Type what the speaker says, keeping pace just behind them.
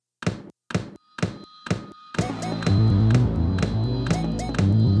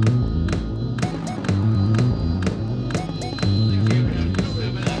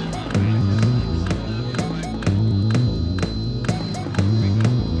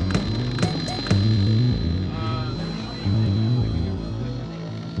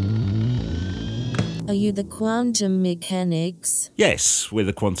Are you the quantum mechanics? Yes, we're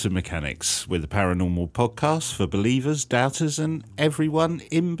the Quantum Mechanics. We're the paranormal podcast for believers, doubters, and everyone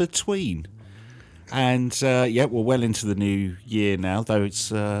in between. And we're well into the new year now, though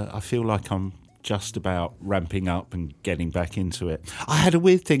it's. I feel like I'm just about ramping up and getting back into it. I had a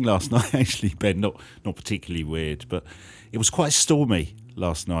weird thing last night, actually, Ben. Not particularly weird, but it was quite stormy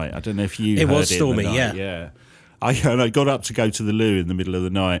last night. I don't know if you heard it. It was stormy, yeah. I got up to go to the loo in the middle of the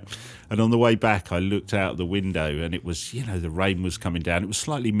night, and on the way back I looked out the window and it was, the rain was coming down. It was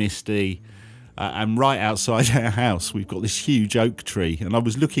slightly misty, and right outside our house we've got this huge oak tree, and I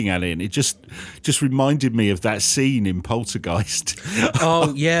was looking at it and it just reminded me of that scene in Poltergeist.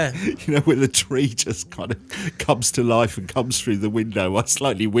 Oh, yeah. Where the tree just kind of comes to life and comes through the window. I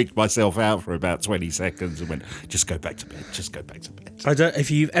slightly wigged myself out for about 20 seconds and went, just go back to bed, just go back to bed. I don't.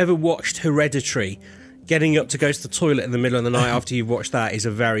 If you've ever watched Hereditary, getting up to go to the toilet in the middle of the night after you've watched that is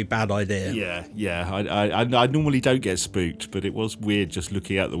a very bad idea. Yeah. I normally don't get spooked, but it was weird just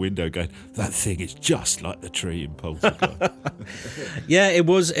looking out the window going, that thing is just like the tree in Poltergeist. Yeah, it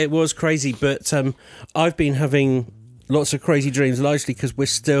was crazy, but I've been having lots of crazy dreams, largely because we're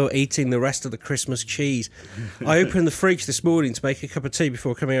still eating the rest of the Christmas cheese. I opened the fridge this morning to make a cup of tea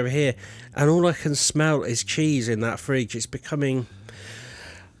before coming over here, and all I can smell is cheese in that fridge. It's becoming...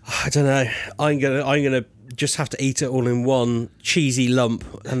 I don't know. I'm gonna just have to eat it all in one cheesy lump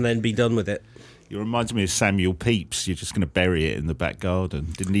and then be done with it. It reminds me of Samuel Pepys. You're just going to bury it in the back garden.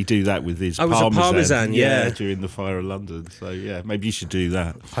 Didn't he do that with his parmesan? It was a parmesan, yeah. During the fire of London. So, yeah, maybe you should do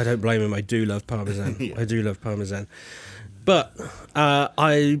that. I don't blame him. I do love parmesan. Yeah. I do love parmesan. But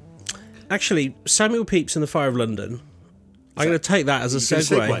Samuel Pepys and the Fire of London, I'm going to take that as a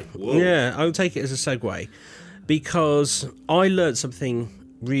segue. Yeah, I'll take it as a segue because I learned something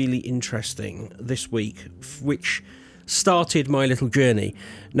really interesting this week, which started my little journey.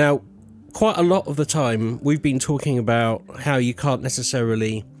 Now, quite a lot of the time we've been talking about how you can't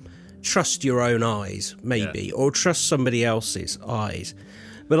necessarily trust your own eyes, maybe, or trust somebody else's eyes.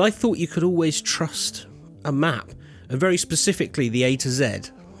 But I thought you could always trust a map, and very specifically the A to Z.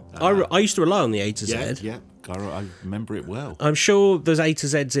 I used to rely on the A to Z. Yeah, I remember it well. I'm sure there's A to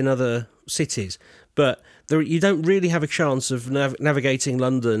Zs in other cities, but you don't really have a chance of navigating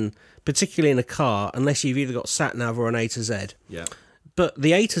London, particularly in a car, unless you've either got sat-nav or an A to Z. Yeah. But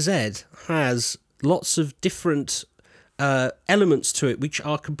the A to Z has lots of different elements to it which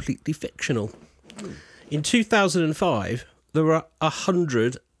are completely fictional. In 2005, there were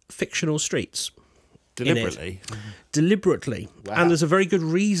 100 fictional streets. Deliberately? Deliberately. Wow. And there's a very good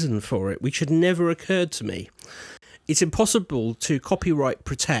reason for it, which had never occurred to me. It's impossible to copyright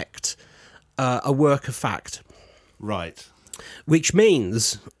protect a work of fact. Right. Which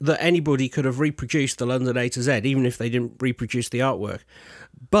means that anybody could have reproduced the London A to Z, even if they didn't reproduce the artwork.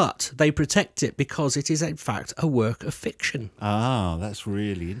 But they protect it because it is, in fact, a work of fiction. Ah, that's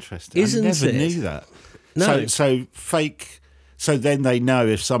really interesting. Isn't I never it? knew that. No. So fake... So then they know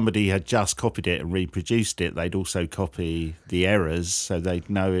if somebody had just copied it and reproduced it, they'd also copy the errors, so they'd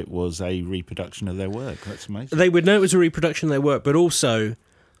know it was a reproduction of their work. That's amazing. They would know it was a reproduction of their work, but also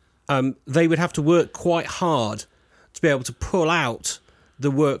they would have to work quite hard to be able to pull out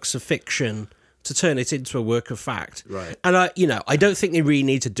the works of fiction to turn it into a work of fact. Right. And I don't think they really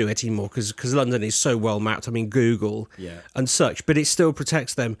need to do it anymore because London is so well mapped. I mean, Google and such, but it still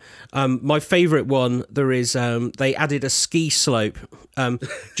protects them. My favourite one, there is they added a ski slope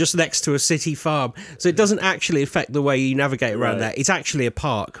just next to a city farm, so it doesn't actually affect the way you navigate around there. It's actually a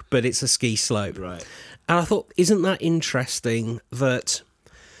park, but it's a ski slope. Right. And I thought, isn't that interesting that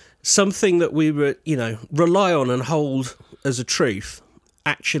something that we rely on and hold as a truth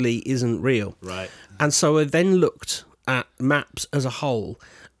actually isn't real. Right. And so I then looked at maps as a whole,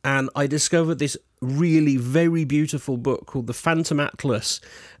 and I discovered this really very beautiful book called The Phantom Atlas,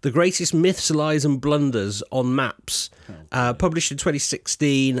 The Greatest Myths, Lies and Blunders on Maps, published in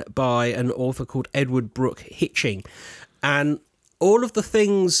 2016 by an author called Edward Brooke Hitching. And all of the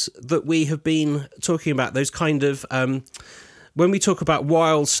things that we have been talking about, those kind of... when we talk about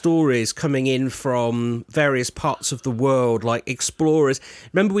wild stories coming in from various parts of the world, like explorers...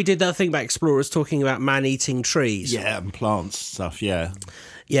 Remember we did that thing about explorers talking about man-eating trees? Yeah, and plants stuff, yeah.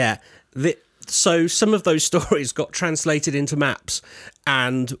 Yeah. So some of those stories got translated into maps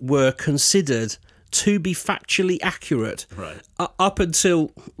and were considered to be factually accurate up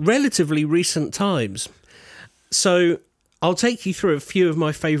until relatively recent times. So I'll take you through a few of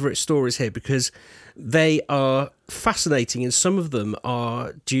my favourite stories here because they are fascinating and some of them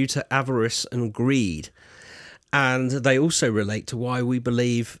are due to avarice and greed. And they also relate to why we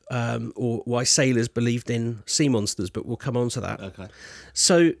believe, or why sailors believed in sea monsters, but we'll come on to that. Okay.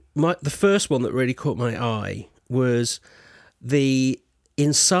 So the first one that really caught my eye was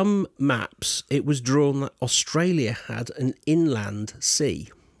in some maps, it was drawn that Australia had an inland sea.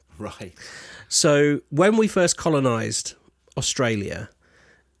 Right. So when we first colonised Australia,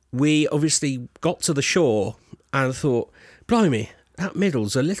 we obviously got to the shore and thought, blimey, that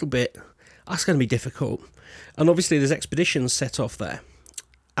middle's a little bit, that's going to be difficult. And obviously there's expeditions set off there.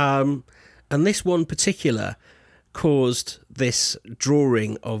 And this one particular caused this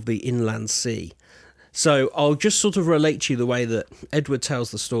drawing of the inland sea. So I'll just sort of relate to you the way that Edward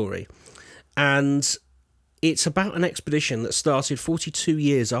tells the story. And it's about an expedition that started 42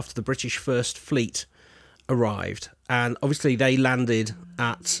 years after the British First Fleet arrived. And obviously they landed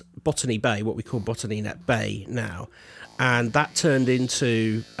at Botany Bay, what we call Botany Net Bay now. And that turned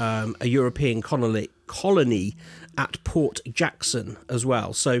into a European colony at Port Jackson as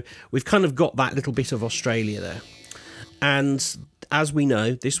well. So we've kind of got that little bit of Australia there. And as we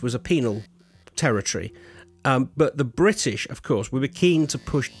know, this was a penal territory. But the British, of course, we were keen to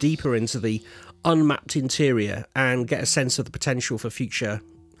push deeper into the unmapped interior and get a sense of the potential for future,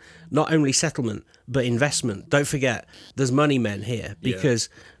 not only settlement, but investment. Don't forget, there's money men here, because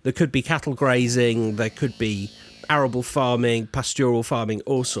there could be cattle grazing, there could be arable farming, pastoral farming,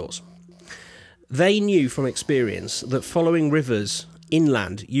 all sorts. They knew from experience that following rivers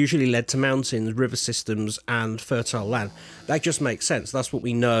inland usually led to mountains, river systems, and fertile land. That just makes sense. That's what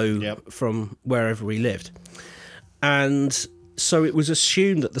we know from wherever we lived. And so it was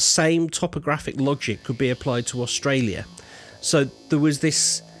assumed that the same topographic logic could be applied to Australia. So there was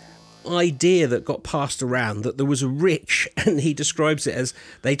this idea that got passed around that there was a rich, and he describes it as,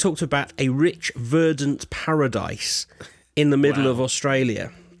 they talked about a rich, verdant paradise in the middle of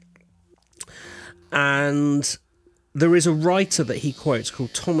Australia. And there is a writer that he quotes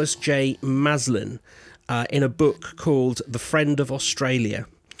called Thomas J. Maslin in a book called The Friend of Australia.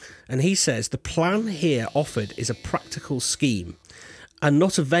 And he says, the plan here offered is a practical scheme and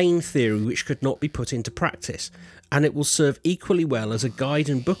not a vain theory which could not be put into practice, and it will serve equally well as a guide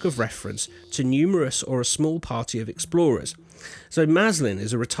and book of reference to numerous or a small party of explorers. So Maslin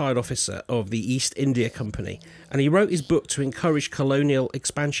is a retired officer of the East India Company, and he wrote his book to encourage colonial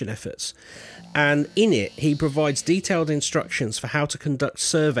expansion efforts. And in it, he provides detailed instructions for how to conduct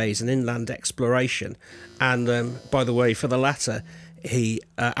surveys and inland exploration. And by the way, for the latter, he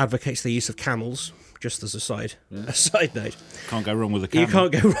advocates the use of camels, just as a side note. Can't go wrong with a camel. You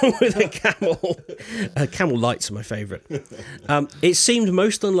can't go wrong with a camel. Camel lights are my favourite. It seemed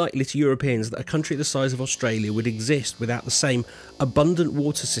most unlikely to Europeans that a country the size of Australia would exist without the same abundant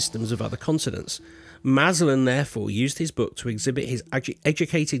water systems of other continents. Maslin therefore used his book to exhibit his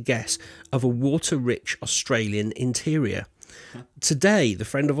educated guess of a water-rich Australian interior. Today, the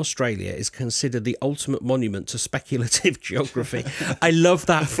Friend of Australia is considered the ultimate monument to speculative geography. I love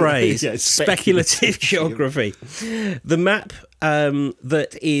that phrase, speculative geography. The map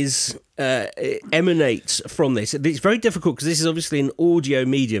that is emanates from this, it's very difficult because this is obviously an audio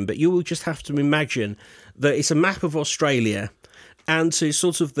medium, but you will just have to imagine that it's a map of Australia, and to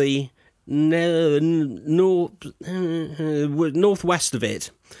sort of the northwest of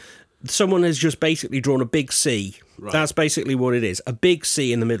it, someone has just basically drawn a big sea. Right. That's basically what it is, a big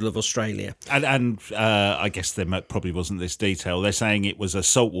sea in the middle of Australia. And I guess there probably wasn't this detail. They're saying it was a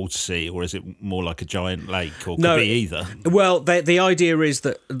saltwater sea, or is it more like a giant lake, or could be either? Well, the idea is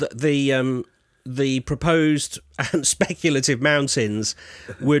that the proposed and speculative mountains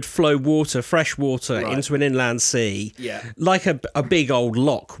would flow water, fresh water, into an inland sea, like a big old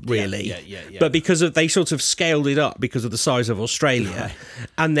lock, really. Yeah. But because they sort of scaled it up because of the size of Australia,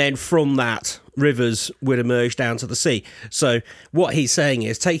 and then from that, rivers would emerge down to the sea. So what he's saying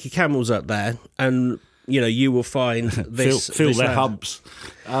is, take your camels up there, and you will find this. Fill their humps.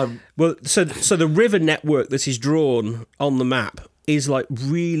 Well, so the river network that is drawn on the map is like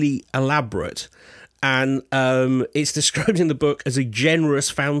really elaborate, and it's described in the book as a generous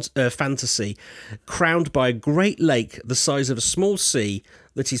fantasy crowned by a great lake the size of a small sea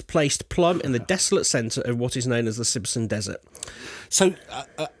that is placed plumb in the desolate centre of what is known as the Simpson Desert. So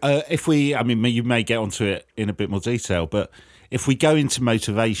you may get onto it in a bit more detail, but if we go into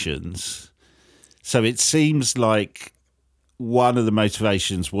motivations, so it seems like one of the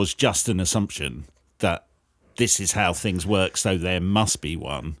motivations was just an assumption that this is how things work, so there must be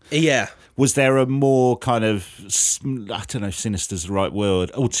one. Yeah. Was there a more kind of, I don't know if sinister's the right word,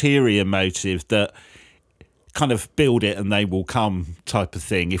 ulterior motive that kind of build it and they will come type of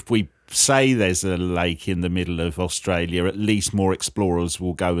thing? If we say there's a lake in the middle of Australia, at least more explorers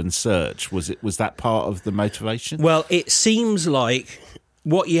will go and search. Was that part of the motivation? Well, it seems like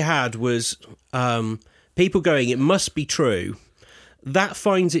what you had was people going, it must be true. That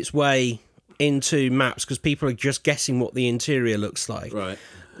finds its way into maps because people are just guessing what the interior looks like. Right.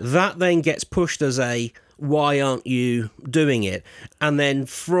 That then gets pushed as a, why aren't you doing it? And then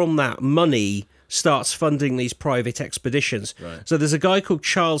from that, money starts funding these private expeditions. Right. So there's a guy called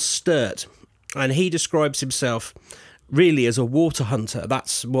Charles Sturt, and he describes himself really as a water hunter.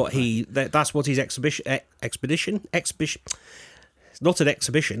 That's what that's what his expedition. It's not an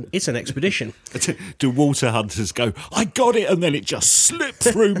exhibition, it's an expedition. Do water hunters go, I got it, and then it just slipped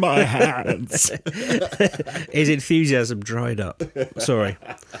through my hands? His enthusiasm dried up. Sorry.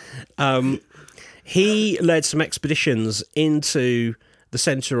 He led some expeditions into the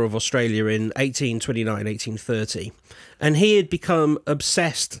centre of Australia in 1829, 1830, and he had become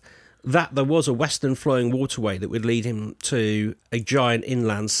obsessed that there was a western flowing waterway that would lead him to a giant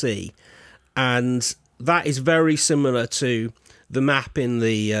inland sea, and that is very similar to the map in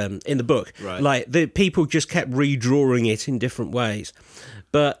the book. Right. Like, the people just kept redrawing it in different ways,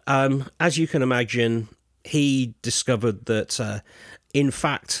 but as you can imagine, he discovered that in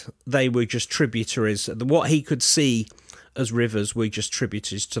fact they were just tributaries. What he could see as rivers were just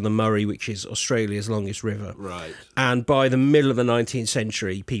tributaries to the Murray, which is Australia's longest river. Right. And by the middle of the 19th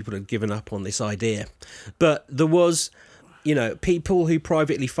century, people had given up on this idea. But there was, people who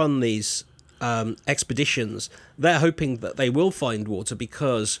privately fund these expeditions, they're hoping that they will find water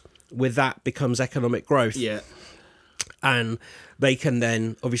because with that becomes economic growth. Yeah. And they can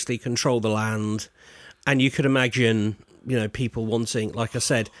then obviously control the land. And you could imagine, people wanting, like I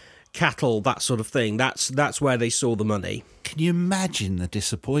said, cattle, that sort of thing. That's where they saw the money. Can you imagine the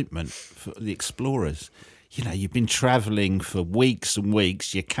disappointment for the explorers? You've been travelling for weeks and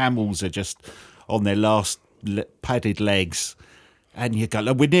weeks. Your camels are just on their last padded legs. And you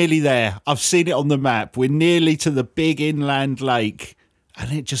go, we're nearly there. I've seen it on the map. We're nearly to the big inland lake.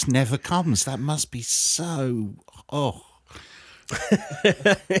 And it just never comes. That must be so...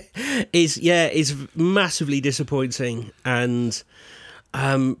 It's massively disappointing. And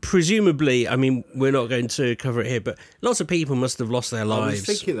presumably, we're not going to cover it here, but lots of people must have lost their lives. I was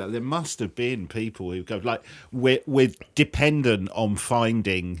thinking that there must have been people who go, we're dependent on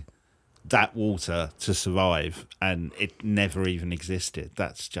finding that water to survive, and it never even existed.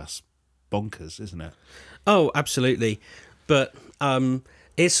 That's just bonkers, isn't it? Oh, absolutely. But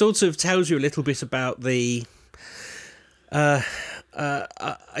it sort of tells you a little bit about the...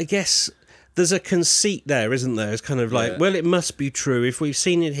 I guess there's a conceit there, isn't there? It's kind of like, well, it must be true. If we've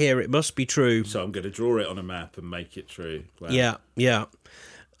seen it here, it must be true. So I'm going to draw it on a map and make it true. Wow. Yeah.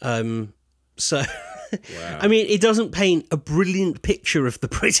 So, wow. It doesn't paint a brilliant picture of the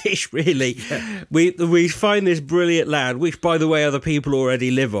British, really. Yeah. We find this brilliant land, which, by the way, other people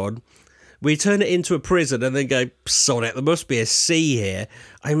already live on. We turn it into a prison and then go, sod it, there must be a sea here.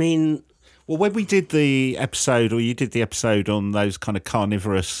 Well, when we did the episode, or you did the episode on those kind of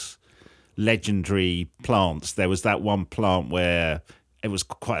carnivorous legendary plants, there was that one plant where it was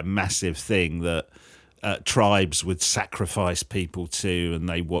quite a massive thing that tribes would sacrifice people to, and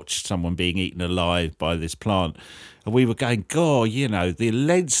they watched someone being eaten alive by this plant. And we were going, God, the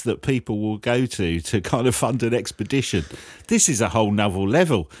lengths that people will go to kind of fund an expedition. This is a whole novel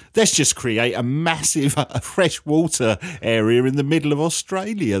level. Let's just create a massive freshwater area in the middle of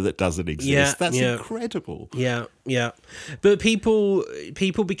Australia that doesn't exist. That's incredible. Yeah. But people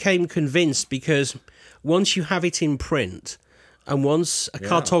became convinced because once you have it in print, and once a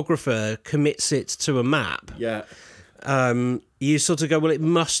cartographer commits it to a map, you sort of go, well, it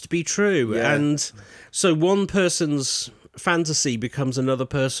must be true. Yeah. And so one person's fantasy becomes another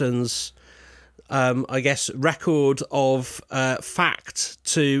person's, record of fact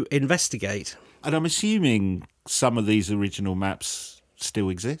to investigate. And I'm assuming some of these original maps still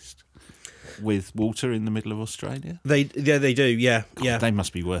exist with water in the middle of Australia? They do, yeah. They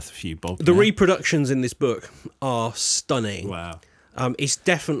must be worth a few bob. The reproductions in this book are stunning. Wow. It's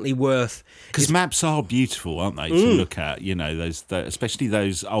definitely worth... Because maps are beautiful, aren't they, to look at? Those especially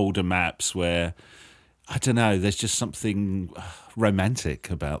those older maps where, I don't know, there's just something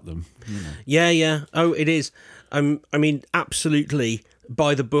romantic about them. Yeah. Oh, it is. Absolutely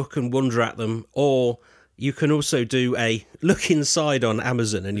buy the book and wonder at them, or you can also do a look inside on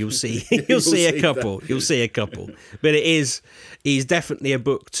Amazon and you'll see see a couple. That. You'll see a couple. But it is definitely a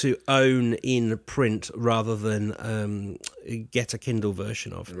book to own in print rather than get a Kindle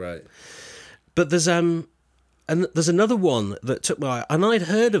version of. Right. But there's another one that took my eye, and I'd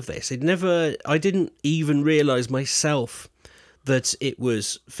heard of this. I didn't even realise myself that it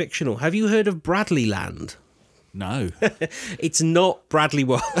was fictional. Have you heard of Bradley Land? No. It's not Bradley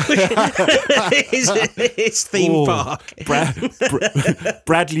Walsh. It's theme park.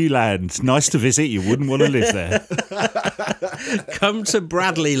 Bradley Land. Nice to visit. You wouldn't want to live there. Come to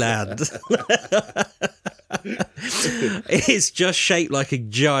Bradley Land. It's just shaped like a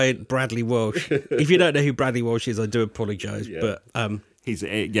giant Bradley Walsh. If you don't know who Bradley Walsh is, I do apologise. Yeah. But he's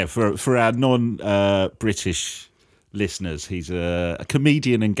for our non-British listeners, he's a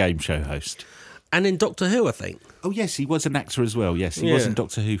comedian and game show host. And in Doctor Who, I think. Oh, yes, he was an actor as well. Yes, he was in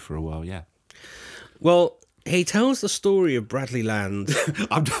Doctor Who for a while, yeah. Well, he tells the story of Bradley Land.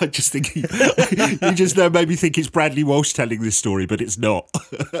 I'm just thinking, you just made me think it's Bradley Walsh telling this story, but it's not.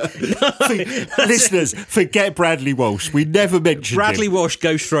 Listeners, forget Bradley Walsh. We never mentioned Bradley him. Walsh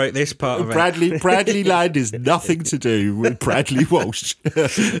ghostwrote this part of it. Bradley Land is nothing to do with Bradley Walsh.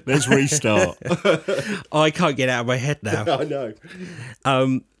 Let's restart. I can't get out of my head now. I know.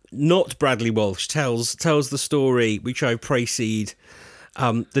 Not Bradley Walsh tells the story, which I precede,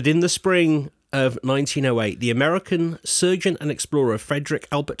 that in the spring of 1908, the American surgeon and explorer Frederick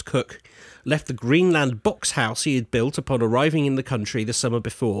Albert Cook left the Greenland box house he had built upon arriving in the country the summer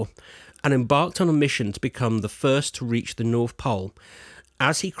before and embarked on a mission to become the first to reach the North Pole.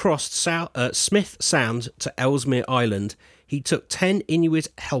 As he crossed Smith Sound to Ellesmere Island, he took 10 Inuit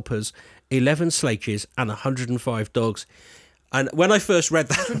helpers, 11 sledges and 105 dogs. And when I first read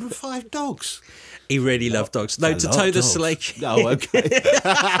that... 105 dogs? He really loved dogs. No, to tow the sledge. Oh, okay.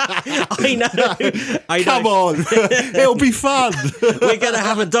 I know. Come on. It'll be fun. We're going to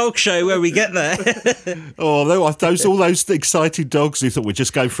have a dog show when we get there. Oh, all those excited dogs who thought we'd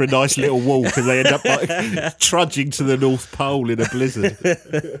just go for a nice little walk and they end up like trudging to the North Pole in a blizzard.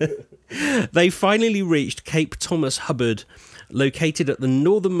 They finally reached Cape Thomas Hubbard, located at the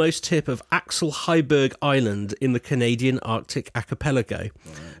northernmost tip of Axel Heiberg Island in the Canadian Arctic archipelago. Right.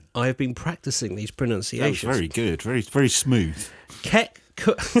 I have been practicing these pronunciations. That was very good, very, very smooth.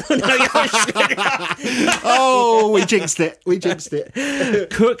 Oh, we jinxed it.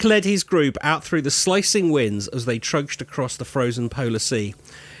 Cook led his group out through the slicing winds as they trudged across the frozen polar sea.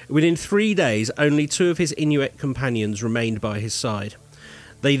 Within 3 days, only 2 of his Inuit companions remained by his side.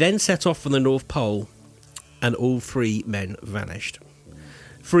 They then set off for the North Pole, and all 3 men vanished.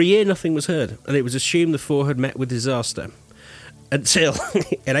 For a year, nothing was heard, and it was assumed the 4 had met with disaster. Until,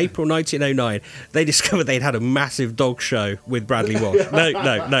 in April 1909, they discovered they'd had a massive dog show with Bradley Walsh.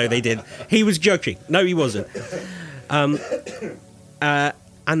 No, they didn't. He was joking. No, he wasn't. And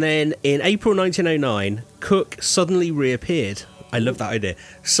then in April 1909, Cook suddenly reappeared. I love that idea.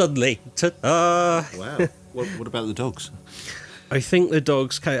 Suddenly. Wow. What about the dogs? I think the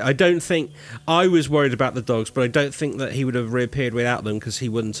dogs... I was worried about the dogs, but I don't think that he would have reappeared without them because he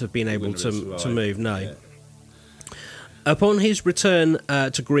wouldn't have been able to move, no. Yeah. Upon his return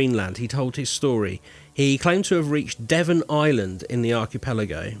to Greenland, he told his story. He claimed to have reached Devon Island in the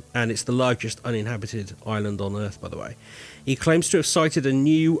archipelago, and it's the largest uninhabited island on Earth, by the way. He claims to have sighted a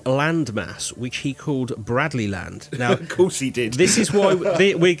new landmass, which he called Bradley Land. Now, of course he did. This is why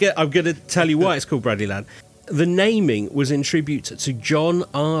I'm going to tell you why it's called Bradley Land. The naming was in tribute to John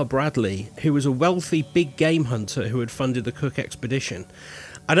R. Bradley, who was a wealthy big game hunter who had funded the Cook expedition.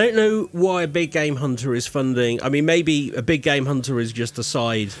 I don't know why a big game hunter is funding... I mean, maybe a big game hunter is just a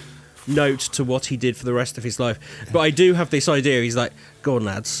side note to what he did for the rest of his life. But I do have this idea. He's like, go on,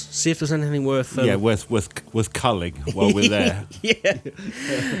 lads, see if there's anything worth... worth culling while we're there. Yeah.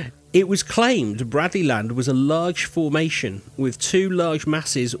 It was claimed Bradley Land was a large formation with 2 large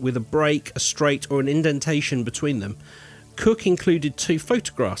masses with a break, a strait or an indentation between them. Cook included 2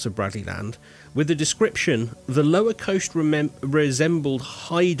 photographs of Bradley Land with the description, the lower coast resembled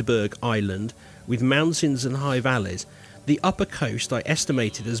Heiberg Island with mountains and high valleys. The upper coast I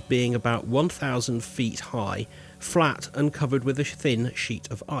estimated as being about 1,000 feet high, flat and covered with a thin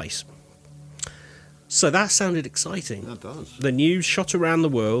sheet of ice. So that sounded exciting. That does. The news shot around the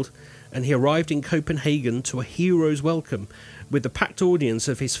world, and he arrived in Copenhagen to a hero's welcome, with the packed audience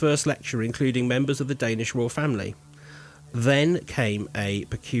of his first lecture including members of the Danish royal family. Then came a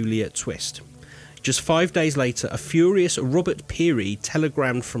peculiar twist. Just 5 days later, a furious Robert Peary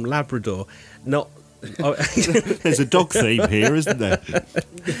telegrammed from Labrador, There's a dog theme here, isn't there?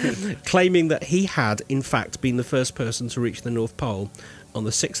 Claiming that he had, in fact, been the first person to reach the North Pole on the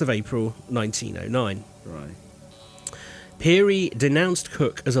 6th of April 1909. Right. Peary denounced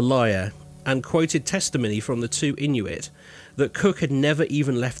Cook as a liar and quoted testimony from the 2 Inuit that Cook had never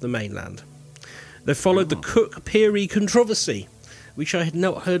even left the mainland. There followed the Cook-Peary controversy, which I had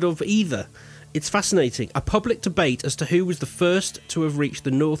not heard of either. It's fascinating. A public debate as to who was the first to have reached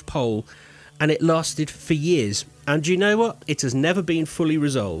the North Pole and it lasted for years. And you know what? It has never been fully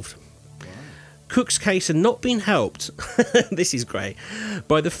resolved. Cook's case had not been helped, this is great,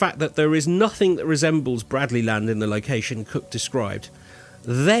 by the fact that there is nothing that resembles Bradley Land in the location Cook described.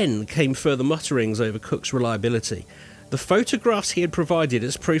 Then came further mutterings over Cook's reliability. The photographs he had provided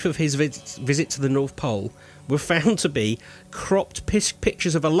as proof of his visit to the North Pole were found to be cropped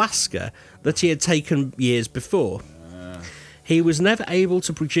pictures of Alaska that he had taken years before. He was never able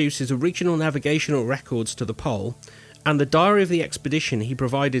to produce his original navigational records to the pole, and the diary of the expedition he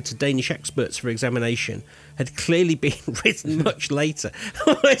provided to Danish experts for examination had clearly been written much later.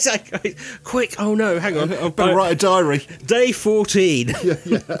 It's like, quick, oh no, hang on. I've got to write a diary. Day 14.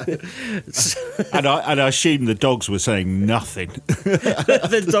 And I assume the dogs were saying nothing.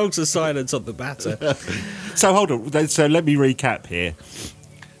 The dogs are silent on the matter. So hold on. So let me recap here.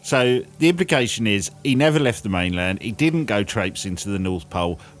 So the implication is he never left the mainland. He didn't go traipsing to the North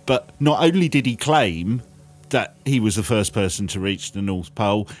Pole. But not only did he claim that he was the first person to reach the North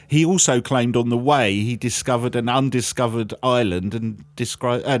Pole, he also claimed on the way he discovered an undiscovered island and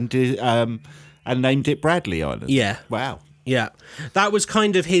named it Bradley Island. Yeah. Wow. Yeah. That was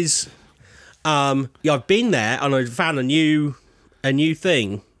kind of his... I've been there and I found a new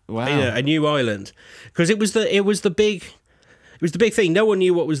thing. Wow. A new island. Because it was the big thing. No one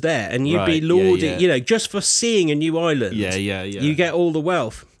knew what was there, and you'd be lauded, just for seeing a new island. Yeah. You get all the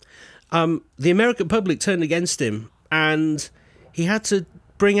wealth. The American public turned against him, and he had to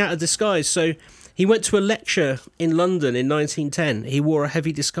bring out a disguise. So he went to a lecture in London in 1910. He wore a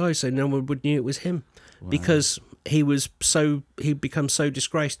heavy disguise so no one would knew it was him, because he'd become so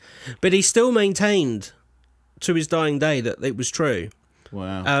disgraced. But he still maintained to his dying day that it was true.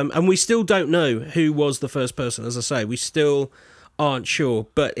 Wow. And we still don't know who was the first person. As I say, we still aren't sure,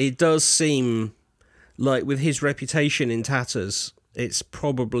 but it does seem like with his reputation in tatters, it's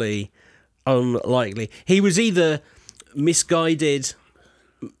probably unlikely. He was either misguided,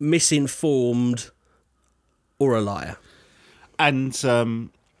 misinformed, or a liar. And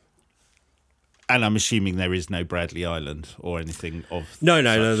I'm assuming there is no Bradley Island or anything of... No,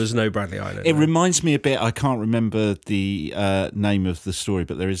 there's no Bradley Island. It reminds me a bit, I can't remember the name of the story,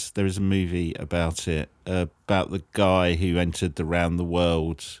 but there is a movie about it, about the guy who entered the round the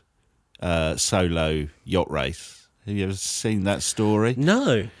world solo yacht race. Have you ever seen that story?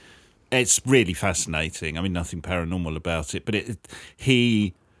 No. It's really fascinating. I mean, nothing paranormal about it, but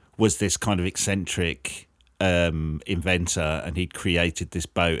he was this kind of eccentric inventor, and he'd created this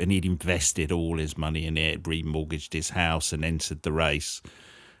boat, and he'd invested all his money in it, remortgaged his house, and entered the race.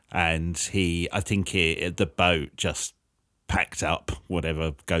 And the boat just packed up,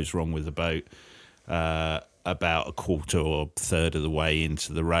 whatever goes wrong with the boat, about a quarter or third of the way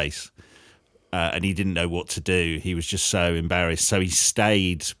into the race. And he didn't know what to do. He was just so embarrassed. So he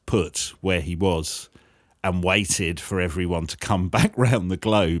stayed put where he was and waited for everyone to come back round the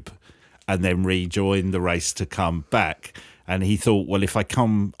globe and then rejoin the race to come back. And he thought, well, if I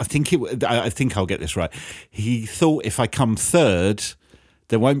come... I think I'll get this right. He thought if I come third,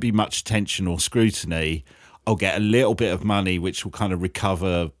 there won't be much attention or scrutiny. I'll get a little bit of money, which will kind of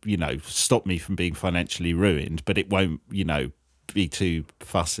recover, stop me from being financially ruined, but it won't, be too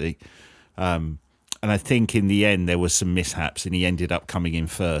fussy. And I think in the end there was some mishaps, and he ended up coming in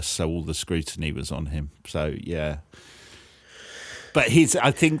first, so all the scrutiny was on him. So yeah, but I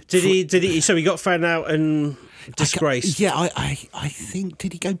think did he? So he got found out and disgraced. I think,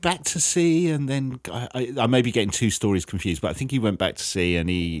 did he go back to sea and then I may be getting two stories confused, but I think he went back to sea, and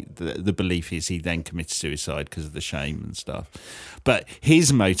the belief is he then committed suicide because of the shame and stuff. But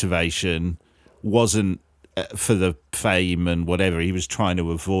his motivation wasn't for the fame and whatever. He was trying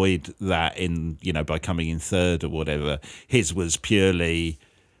to avoid that by coming in third or whatever. His was purely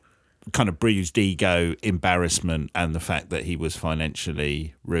kind of bruised ego, embarrassment, and the fact that he was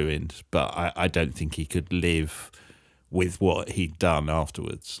financially ruined. But I don't think he could live with what he'd done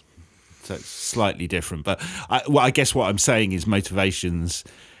afterwards. So it's slightly different. But I guess what I'm saying is motivations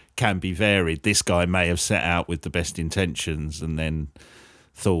can be varied. This guy may have set out with the best intentions and then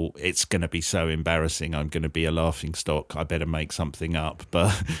thought, it's going to be so embarrassing, I'm going to be a laughingstock, I better make something up. But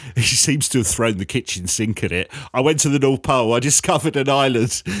he seems to have thrown the kitchen sink at it. I went to the North Pole, I discovered an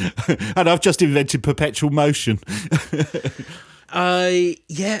island, and I've just invented perpetual motion. I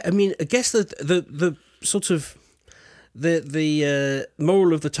guess the sort of the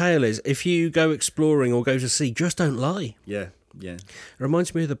moral of the tale is, if you go exploring or go to sea, just don't lie. Yeah. It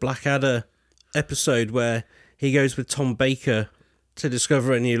reminds me of the Blackadder episode where he goes with Tom Baker to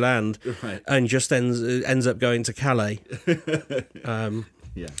discover a new land, right, and just ends up going to Calais.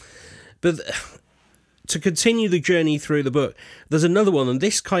 But to continue the journey through the book, there's another one, and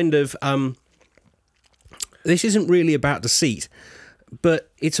this kind of this isn't really about deceit,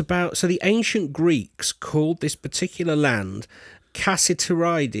 but it's about... So the ancient Greeks called this particular land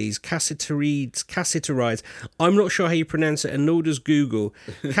Cassiterides. I'm not sure how you pronounce it, and nor does Google.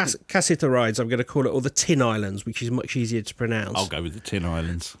 Cassiterides, I'm going to call it, or the Tin Islands, which is much easier to pronounce. I'll go with the Tin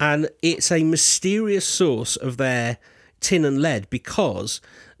Islands. And it's a mysterious source of their tin and lead because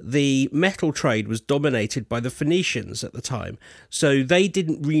the metal trade was dominated by the Phoenicians at the time. So they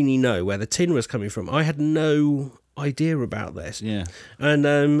didn't really know where the tin was coming from. I had no idea about this. Yeah.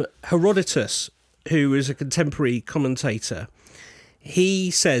 And Herodotus, who is a contemporary commentator, he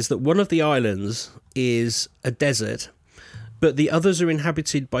says that one of the islands is a desert, but the others are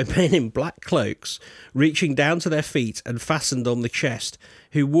inhabited by men in black cloaks, reaching down to their feet and fastened on the chest,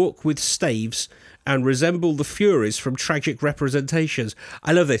 who walk with staves and resemble the Furies from tragic representations.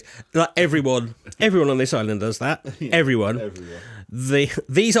 I love this. Like everyone on this island does that. Yeah, everyone.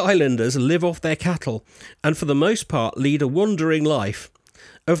 These islanders live off their cattle, and for the most part lead a wandering life.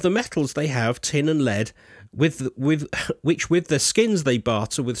 Of the metals they have tin and lead, with the skins they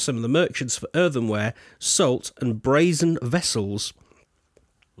barter with some of the merchants for earthenware, salt, and brazen vessels.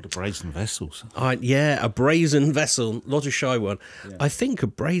 What are brazen vessels? A brazen vessel, not a shy one. Yeah. I think a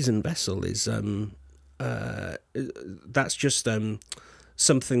brazen vessel is that's just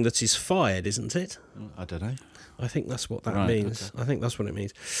something that is fired, isn't it? I don't know. I think that's what that means. Okay. I think that's what it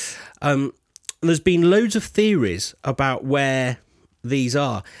means. There's been loads of theories about where these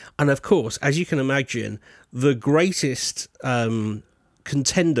are, and of course, as you can imagine, the greatest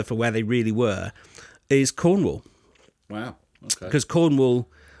contender for where they really were is Cornwall. Wow. Okay. Because Cornwall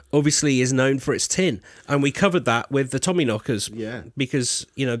obviously is known for its tin, and we covered that with the Tommyknockers. Yeah. Because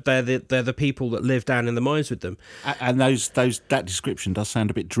they're the people that live down in the mines with them. And that description does sound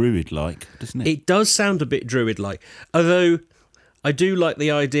a bit Druid-like, doesn't it? It does sound a bit Druid-like, although I do like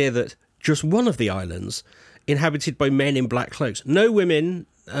the idea that just one of the islands inhabited by men in black cloaks, no women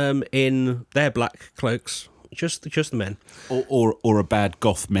in their black cloaks, just the men, or a bad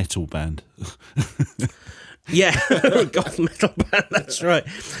goth metal band. Yeah, goth metal band. That's right.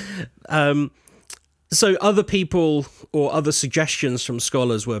 So other people or other suggestions from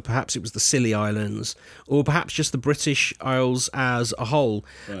scholars were perhaps it was the Scilly Islands, or perhaps just the British Isles as a whole,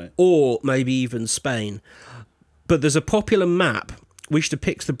 right. Or maybe even Spain. But there's a popular map which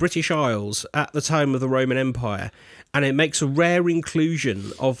depicts the British Isles at the time of the Roman Empire, and it makes a rare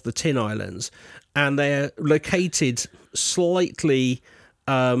inclusion of the Tin Islands, and they're located slightly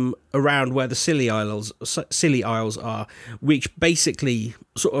around where the Scilly Isles are, which basically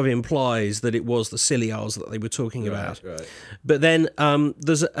sort of implies that it was the Scilly Isles that they were talking about. Right. But then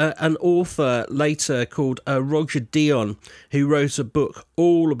there's an author later called Roger Dion who wrote a book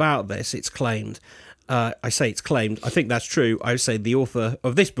all about this, it's claimed. I say it's claimed. I think that's true. I would say the author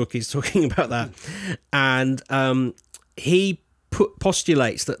of this book is talking about that. And he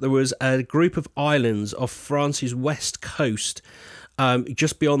postulates that there was a group of islands off France's west coast,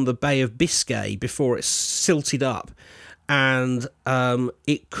 just beyond the Bay of Biscay before it's silted up. And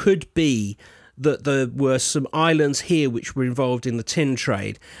it could be that there were some islands here which were involved in the tin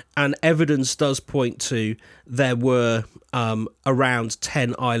trade, and evidence does point to there were around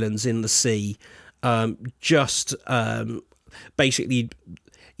 10 islands in the sea. Basically,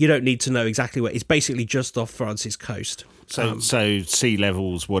 you don't need to know exactly where. It's basically just off France's coast. So sea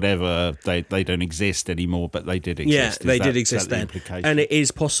levels, whatever, they don't exist anymore, but they did exist. Yeah, they did exist then. And it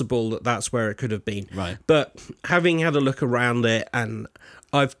is possible that that's where it could have been. Right. But having had a look around it, and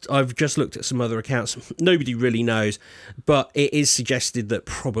I've just looked at some other accounts, nobody really knows, but it is suggested that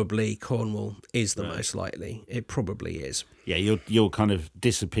probably Cornwall is the most likely. It probably is. Yeah, you're kind of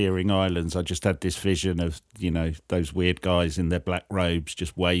disappearing islands. I just had this vision of, those weird guys in their black robes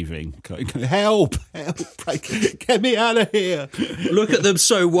just waving. Help! Get me out of here! Look at them,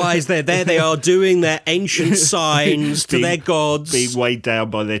 so wise. There they are doing their ancient signs to their gods. Being weighed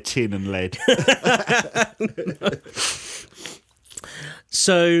down by their tin and lead.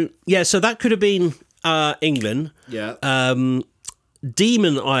 So that could have been England. Yeah.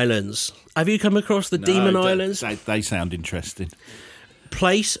 Demon Islands. Have you come across the Demon Islands? They sound interesting.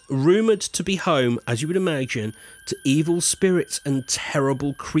 Place rumoured to be home, as you would imagine, to evil spirits and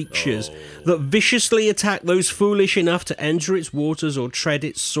terrible creatures that viciously attack those foolish enough to enter its waters or tread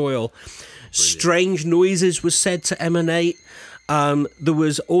its soil. Brilliant. Strange noises were said to emanate. There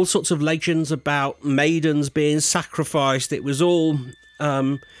was all sorts of legends about maidens being sacrificed. It was all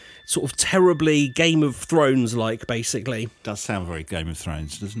sort of terribly Game of Thrones-like, basically. Does sound very Game of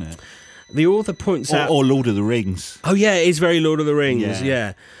Thrones, doesn't it? The author points out... Or Lord of the Rings. Oh, yeah, it is very Lord of the Rings,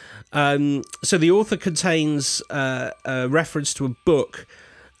 yeah. So the author contains a reference to a book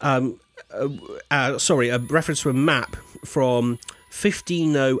a reference to a map from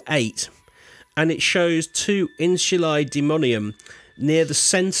 1508, and it shows two insulae demonium near the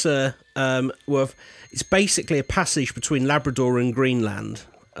centre. It's basically a passage between Labrador and Greenland.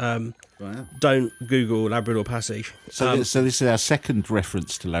 Wow. Don't Google Labrador Passage. So this is our second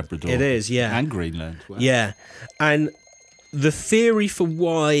reference to Labrador. It is, yeah. And Greenland. Wow. Yeah. And the theory for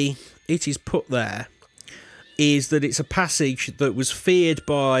why it is put there is that it's a passage that was feared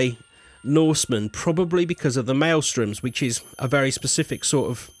by Norsemen, probably because of the maelstroms, which is a very specific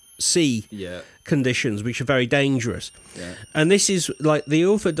sort of sea conditions, which are very dangerous. Yeah. And this is like, the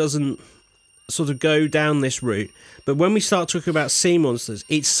author doesn't sort of go down this route, but when we start talking about sea monsters,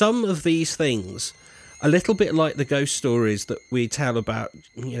 it's some of these things, a little bit like the ghost stories that we tell about,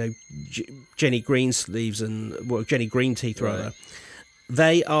 Jenny Greensleeves and Jenny Greenteeth rather.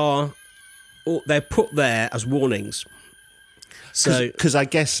 They're put there as warnings. So, because I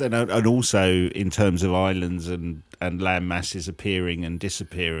guess, and also in terms of islands and land masses appearing and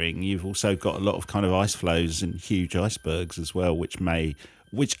disappearing, you've also got a lot of kind of ice flows and huge icebergs as well, which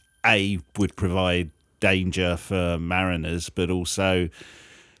would provide danger for mariners, but also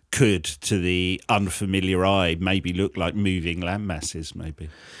could, to the unfamiliar eye, maybe look like moving land masses, maybe.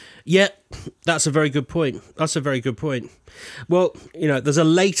 Yeah, that's a very good point. Well, there's a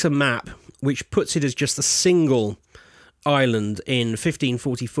later map which puts it as just a single island in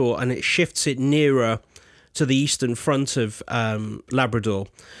 1544, and it shifts it nearer to the eastern front of Labrador.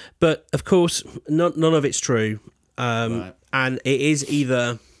 But, of course, none of it's true. Right. And it is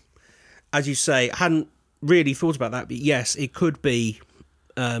either, as you say, I hadn't really thought about that, but yes, it could be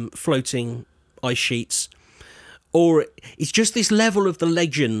floating ice sheets, or it's just this level of the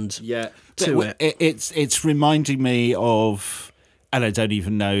legend to it. It's reminding me of, and I don't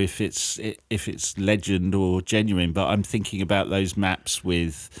even know if it's legend or genuine, but I'm thinking about those maps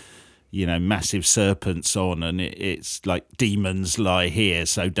with, massive serpents on, and it's like demons lie here,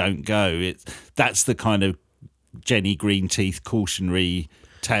 so don't go. That's the kind of Jenny Greenteeth cautionary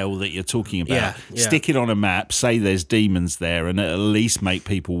tale that you're talking about. Yeah. Stick it on a map, say there's demons there, and at least make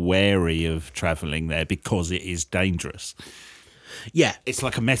people wary of travelling there because it is dangerous. Yeah. It's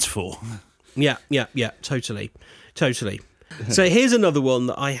like a metaphor. Yeah, totally. So here's another one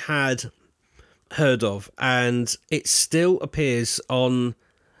that I had heard of, and it still appears on,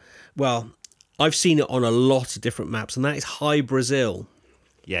 I've seen it on a lot of different maps, and that is High Brazil.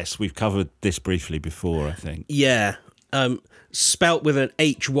 Yes, we've covered this briefly before, I think. Yeah. Spelt with an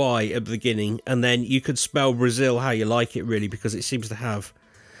HY at the beginning, and then you could spell Brazil how you like it, really, because it seems to have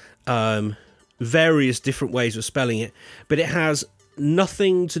various different ways of spelling it, but it has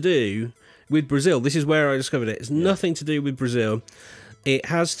nothing to do with Brazil. This is where I discovered it. It's nothing to do with Brazil. It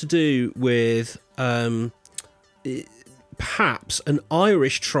has to do with perhaps an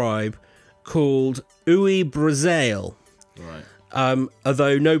Irish tribe called Ui Brazil. Right.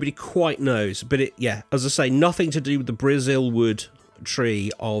 Although nobody quite knows, but as I say, nothing to do with the Brazil wood tree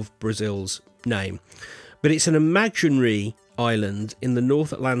of Brazil's name. But it's an imaginary island in the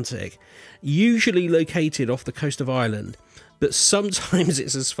North Atlantic, usually located off the coast of Ireland, but sometimes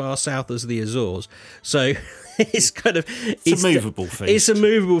it's as far south as the Azores. So it's a movable feast. It's a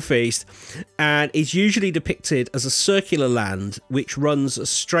movable feast, and it's usually depicted as a circular land which runs a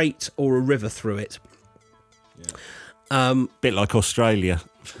strait or a river through it. Yeah. Bit like Australia.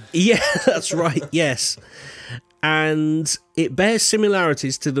 Yeah, that's right, yes. And it bears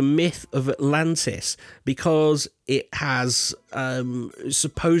similarities to the myth of Atlantis because it has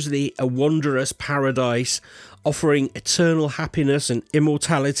supposedly a wondrous paradise offering eternal happiness and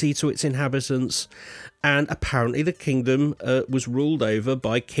immortality to its inhabitants. And apparently the kingdom was ruled over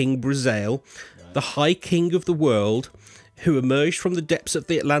by King Brazil, the High King of the world, who emerged from the depths of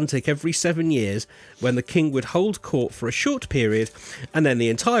the Atlantic every 7 years, when the king would hold court for a short period, and then the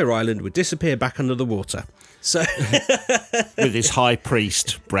entire island would disappear back under the water. So, with his high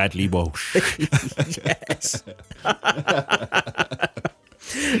priest, Bradley Walsh. Yes.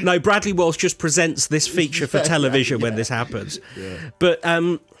 No, Bradley Walsh just presents this feature for television when this happens. Yeah. But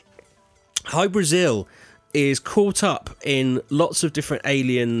High Brazil is caught up in lots of different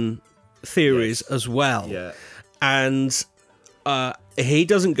alien theories as well. Yeah. And he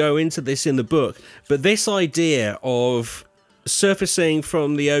doesn't go into this in the book, but this idea of surfacing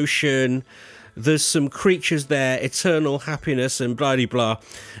from the ocean, there's some creatures there, eternal happiness and blah, blah, blah.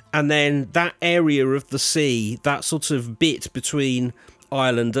 And then that area of the sea, that sort of bit between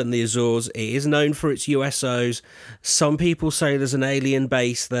Ireland and the Azores, it is known for its USOs. Some people say there's an alien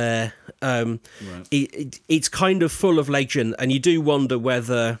base there. Right. It's kind of full of legend, and you do wonder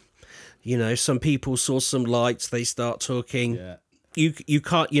whether, some people saw some lights, they start talking. Yeah. you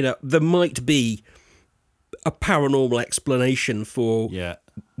can't, there might be a paranormal explanation for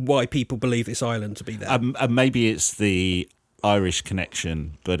why people believe this island to be there. And maybe it's the Irish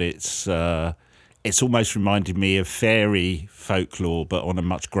connection, but it's almost reminded me of fairy folklore, but on a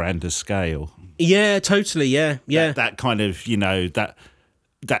much grander scale. Yeah, totally. Yeah. That kind of,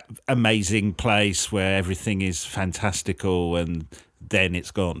 that amazing place where everything is fantastical and then it's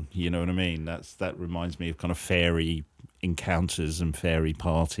gone. You know what I mean? That reminds me of kind of fairy encounters and fairy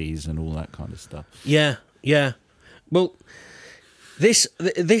parties and all that kind of stuff. Yeah. Well,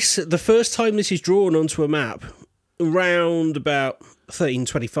 the first time this is drawn onto a map, around about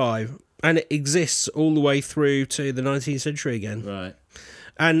 1325, and it exists all the way through to the 19th century again. Right.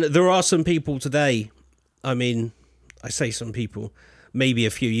 And there are some people today, I mean, I say some people, maybe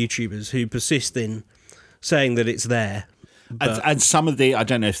a few YouTubers who persist in saying that it's there. And some of the, I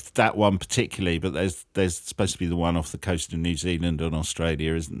don't know if that one particularly, but there's supposed to be the one off the coast of New Zealand and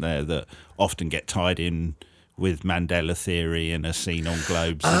Australia, isn't there, that often get tied in with Mandela theory and are seen on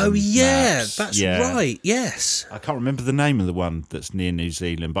globes. Oh, yeah, maps. that's right, yes. I can't remember the name of the one that's near New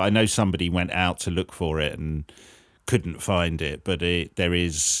Zealand, but I know somebody went out to look for it and couldn't find it. But there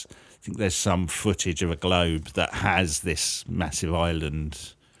is, I think there's some footage of a globe that has this massive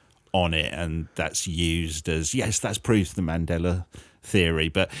island on it, and that's used as, yes, that's proof the Mandela theory.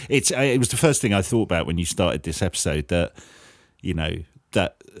 But it was the first thing I thought about when you started this episode, that,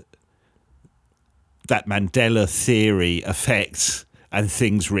 that Mandela theory effect and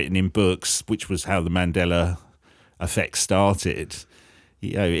things written in books, which was how the Mandela effect started.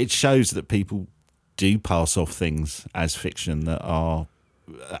 It shows that people do pass off things as fiction that are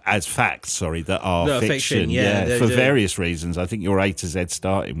fiction. Yeah, for various reasons. I think your A to Z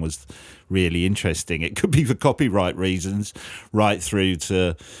starting was really interesting. It could be for copyright reasons, right through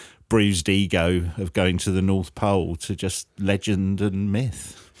to bruised ego of going to the North Pole, to just legend and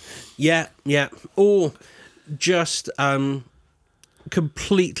myth. Yeah, or just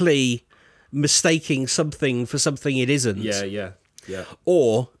completely mistaking something for something it isn't. Yeah.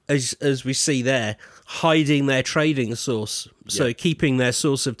 Or, as we see there, hiding their trading source, so keeping their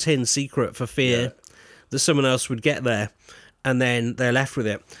source of tin secret for fear that someone else would get there, and then they're left with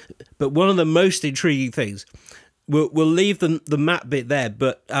it. But one of the most intriguing things, we'll leave the map bit there,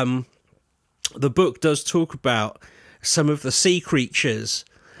 but the book does talk about some of the sea creatures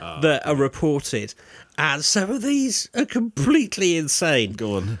that are reported, and some of these are completely insane.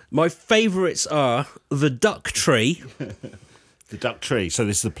 Go on. My favourites are the duck tree. The duck tree. So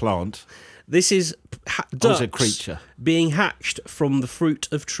this is a plant. This is ducks a creature being hatched from the fruit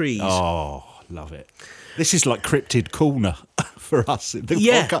of trees. Oh, love it. This is like Cryptid Corner for us in the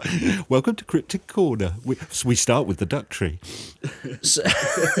podcast. Welcome to Cryptid Corner. We start with the duck tree.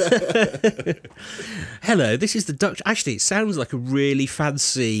 Hello, this is the duck. Actually, it sounds like a really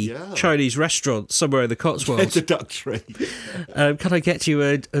fancy Chinese restaurant somewhere in the Cotswolds. The duck tree. Can I get you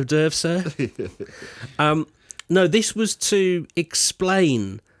a hors d'oeuvre, sir? No, this was to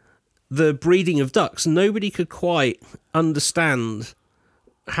explain the breeding of ducks. Nobody could quite understand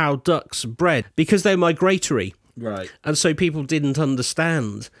how ducks bred because they're migratory. Right. And so people didn't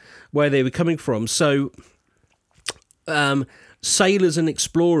understand where they were coming from. So sailors and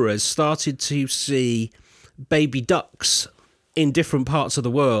explorers started to see baby ducks in different parts of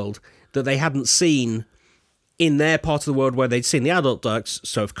the world that they hadn't seen in their part of the world where they'd seen the adult ducks.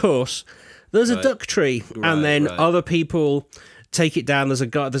 So, of course, there's a duck tree. And then other people take it down. There's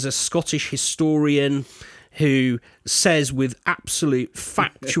a Scottish historian who says with absolute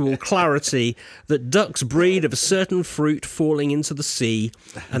factual clarity that ducks breed of a certain fruit falling into the sea,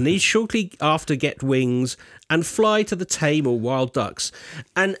 and these shortly after get wings and fly to the tame or wild ducks.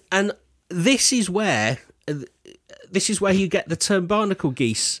 And this is where you get the term barnacle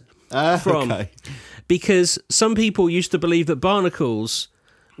geese from. Okay. Because some people used to believe that barnacles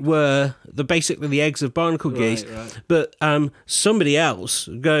were basically the eggs of barnacle geese, but somebody else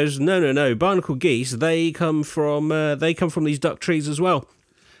goes, no, barnacle geese, they come from these duck trees as well.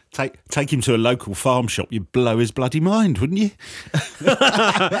 Take him to a local farm shop, you'd blow his bloody mind, wouldn't you?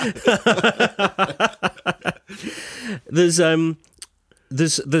 There's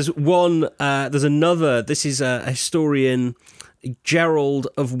another. This is a historian, Gerald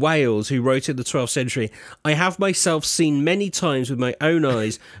of Wales, who wrote in the 12th century, I have myself seen many times with my own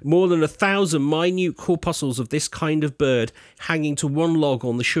eyes more than 1,000 minute corpuscles of this kind of bird hanging to one log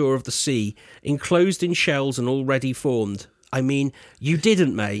on the shore of the sea, enclosed in shells and already formed. I mean, you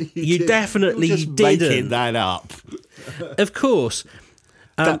didn't, mate. You definitely just didn't. Making that up. Of course.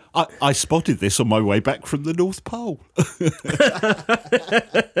 I spotted this on my way back from the North Pole.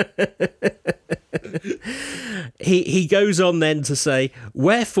 He goes on then to say,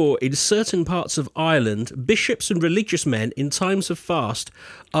 wherefore in certain parts of Ireland, bishops and religious men in times of fast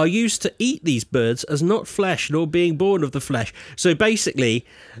are used to eat these birds as not flesh nor being born of the flesh. So basically,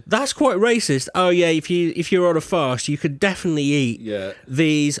 that's quite racist. Oh yeah, if you're on a fast, you could definitely eat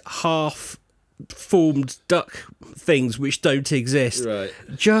these half-formed duck things which don't exist. Right.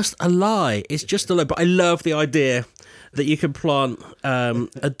 Just a lie. It's just a lie. But I love the idea that you can plant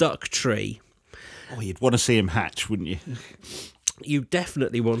a duck tree. Oh, you'd want to see him hatch, wouldn't you? You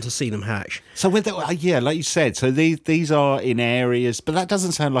definitely want to see them hatch. So, like you said, so these are in areas, but that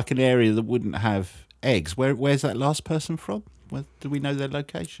doesn't sound like an area that wouldn't have eggs. Where's that last person from? Do we know their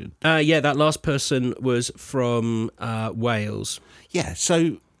location? That last person was from Wales. Yeah,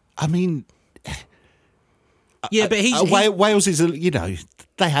 so, I mean... Yeah, but Wales is,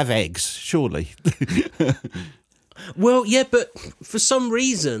 they have eggs, surely. Well, yeah, but for some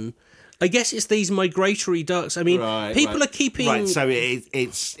reason... I guess it's these migratory ducks. I mean, people are keeping... Right, so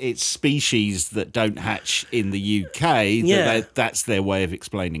it's species that don't hatch in the UK. That's their way of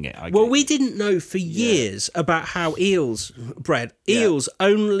explaining it. We didn't know for years about how eels bred. Eels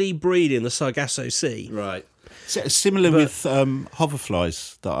only breed in the Sargasso Sea. Right. Similar with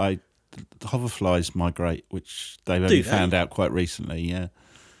hoverflies. Hoverflies migrate, which they've only found out quite recently.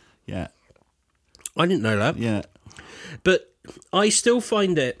 Yeah. I didn't know that. Yeah. But I still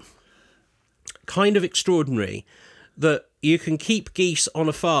find it kind of extraordinary that you can keep geese on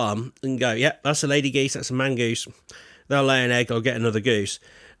a farm and go, that's a lady geese, that's a man goose, they'll lay an egg, I'll get another goose.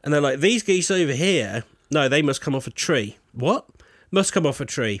 And they're like, these geese over here, no, they must come off a tree. What? Must come off a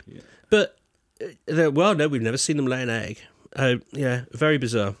tree. Yeah. But, no, we've never seen them lay an egg. Very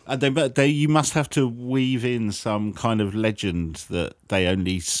bizarre. But you must have to weave in some kind of legend that they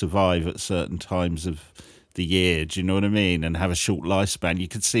only survive at certain times of the year, do you know what I mean? And have a short lifespan. You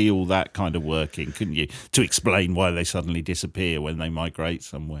could see all that kind of working, couldn't you? To explain why they suddenly disappear when they migrate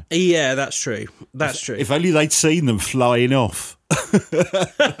somewhere. Yeah, that's true. If only they'd seen them flying off.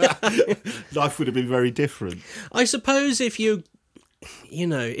 Life would have been very different. I suppose if you're in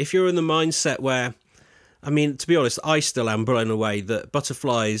the mindset where, I mean, to be honest, I still am blown away that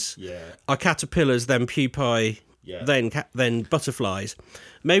butterflies are caterpillars, then pupae, then butterflies.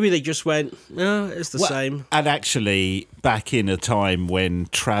 Maybe they just went, it's the same. And actually, back in a time when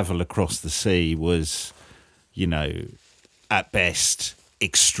travel across the sea was, at best,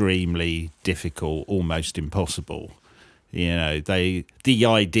 extremely difficult, almost impossible. The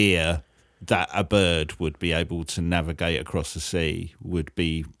idea that a bird would be able to navigate across the sea would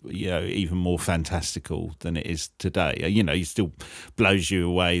be, even more fantastical than it is today. It still blows you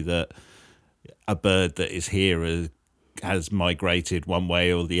away that a bird that is here has migrated one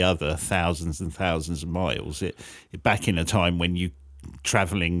way or the other thousands and thousands of miles. Back in a time when you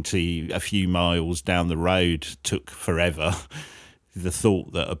travelling to a few miles down the road took forever, the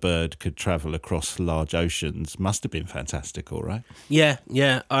thought that a bird could travel across large oceans must have been fantastical, right? Yeah,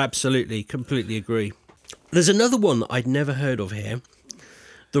 I absolutely, completely agree. There's another one that I'd never heard of here,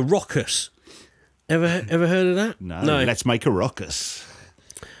 the raucous. Ever heard of that? No. Let's make a raucous.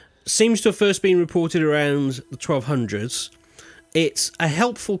 Seems to have first been reported around the 1200s. It's a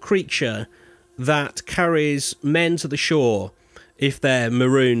helpful creature that carries men to the shore if they're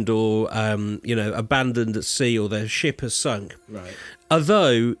marooned or, abandoned at sea or their ship has sunk. Right.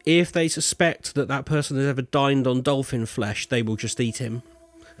 Although, if they suspect that person has ever dined on dolphin flesh, they will just eat him.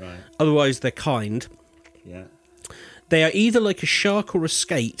 Right. Otherwise, they're kind. Yeah. They are either like a shark or a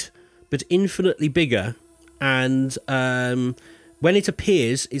skate, but infinitely bigger, and when it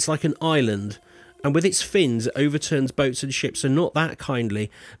appears, it's like an island, and with its fins, it overturns boats and ships, so not that kindly,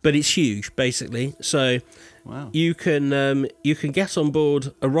 but it's huge, basically. So wow. you can get on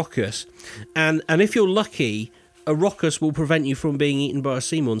board a raucous, and if you're lucky, a raucous will prevent you from being eaten by a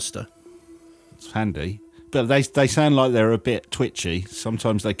sea monster. It's handy. But they sound like they're a bit twitchy.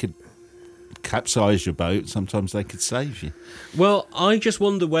 Sometimes they could capsize your boat, sometimes they could save you. Well, I just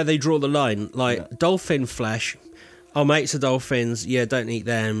wonder where they draw the line. Dolphin flesh... Our mates are dolphins. Yeah, don't eat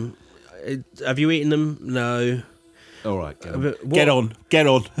them. Have you eaten them? No. All right, get on.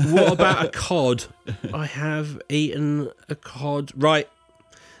 What about a cod? I have eaten a cod. Right.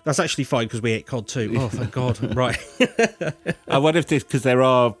 That's actually fine because we ate cod too. Oh, thank God. Right. I wonder if this, because there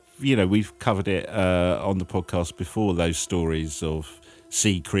are, we've covered it on the podcast before, those stories of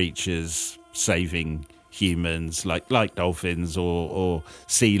sea creatures saving humans, like dolphins or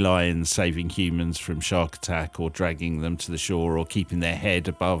sea lions saving humans from shark attack or dragging them to the shore or keeping their head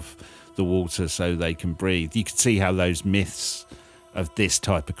above the water so they can breathe. You could see how those myths of this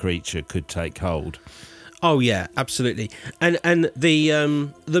type of creature could take hold. Oh yeah, absolutely. And the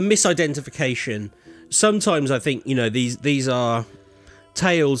misidentification. Sometimes I think these are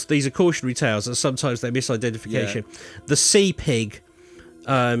tales. These are cautionary tales, and sometimes they're misidentification. Yeah. The sea pig,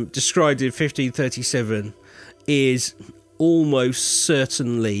 described in 1537, is almost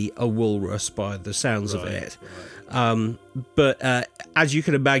certainly a walrus by the sounds of it. Right. But as you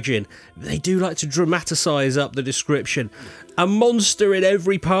can imagine, they do like to dramatise up the description. A monster in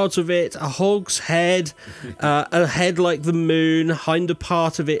every part of it, a hog's head, a head like the moon, hinder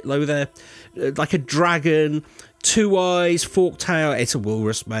part of it like a dragon, 2 eyes, forked tail. It's a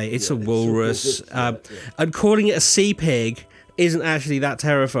walrus, mate. It's a walrus. And calling it a sea pig isn't actually that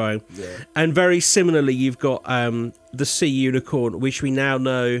terrifying. Yeah. And very similarly, you've got the sea unicorn, which we now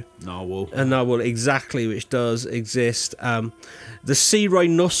know narwhal exactly, which does exist. The sea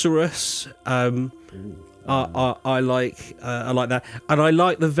rhinoceros, I like that, and I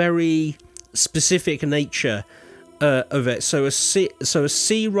like the very specific nature of it. So a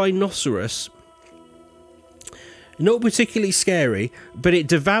sea rhinoceros, not particularly scary, but it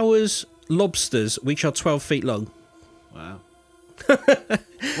devours lobsters which are 12 feet long. Wow.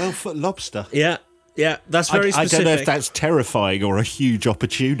 12-foot lobster. Yeah, that's very specific. I don't know if that's terrifying or a huge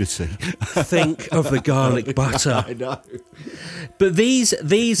opportunity. Think of the garlic butter. I know. But these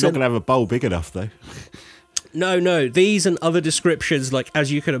not going to have a bowl big enough, though. No. These and other descriptions, like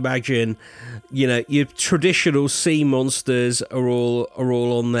as you can imagine, your traditional sea monsters are all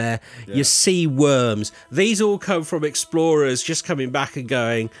on there. Yeah. Your sea worms. These all come from explorers just coming back and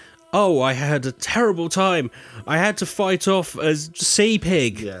going, "Oh, I had a terrible time. I had to fight off a sea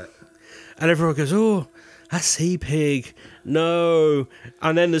pig." Yeah. And everyone goes, "Oh, a sea pig. No."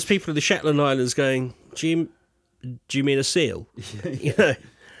 And then there's people in the Shetland Islands going, "Do you mean a seal?"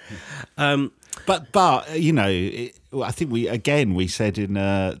 But I think we said in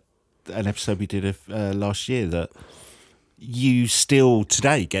an episode we did last year that you still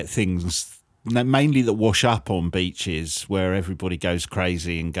today get things mainly that wash up on beaches where everybody goes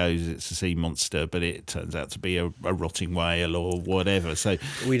crazy and goes it's a sea monster, but it turns out to be a rotting whale or whatever. So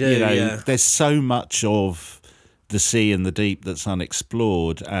we do. There's so much of the sea and the deep that's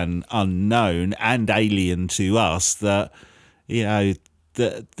unexplored and unknown and alien to us that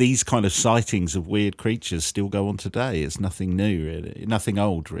that these kind of sightings of weird creatures still go on today. It's nothing new, really. Nothing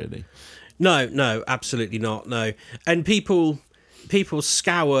old, really. No, absolutely not. No, and people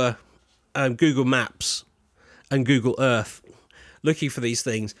scour Google Maps and Google Earth looking for these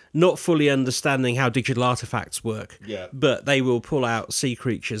things, not fully understanding how digital artifacts work. Yeah. But they will pull out sea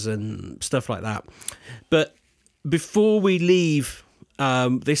creatures and stuff like that. But before we leave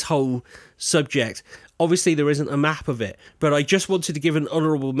this whole subject, obviously there isn't a map of it, but I just wanted to give an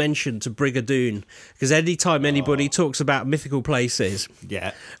honourable mention to Brigadoon, because anytime anybody talks about mythical places,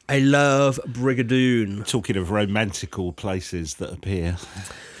 I love Brigadoon. Talking of romantical places that appear.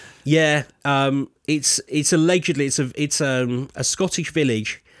 Yeah, it's allegedly it's a Scottish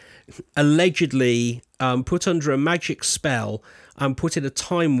village, allegedly put under a magic spell and put in a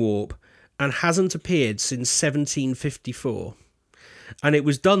time warp, and hasn't appeared since 1754. And it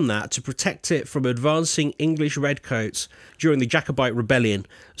was done that to protect it from advancing English redcoats during the Jacobite Rebellion.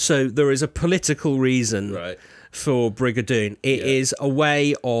 So there is a political reason for Brigadoon. It is a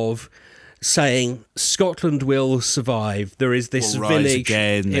way of saying Scotland will survive. There is this village.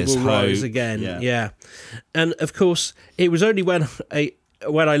 It will rise again. Yeah. And of course, it was only when I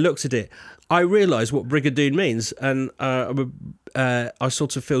looked at it, I realised what Brigadoon means, and I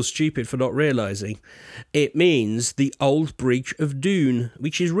sort of feel stupid for not realising. It means the old bridge of Doon,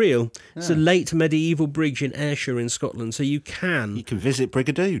 which is real. It's a late medieval bridge in Ayrshire in Scotland, so you can visit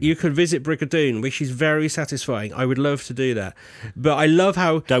Brigadoon. You can visit Brigadoon, which is very satisfying. I would love to do that, but I love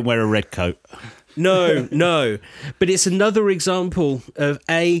how don't wear a red coat. No. But it's another example of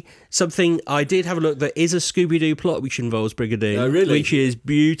something I did have a look. There is a Scooby-Doo plot which involves Brigadoon. Oh, really? Which is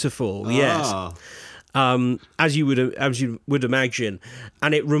beautiful. Yes. As you would imagine,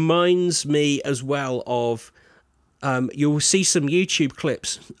 and it reminds me as well of you'll see some YouTube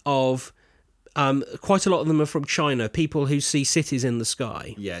clips of quite a lot of them are from China, people who see cities in the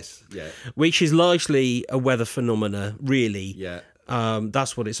sky. Yes, yeah. Which is largely a weather phenomena, really. Yeah.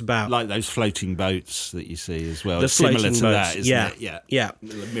 That's what it's about. Like those floating boats that you see as well. The it's similar floating to boats. that, isn't it? Yeah.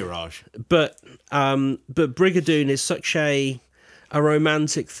 Mirage. But Brigadoon is such a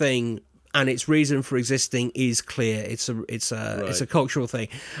romantic thing, and its reason for existing is clear. It's a cultural thing.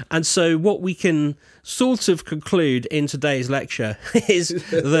 And so what we can sort of conclude in today's lecture is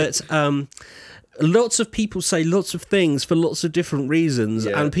that lots of people say lots of things for lots of different reasons,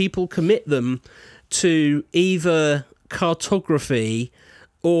 and people commit them to either cartography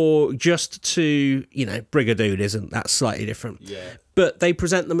or just to, brigadoodism. That's slightly different. Yeah. But they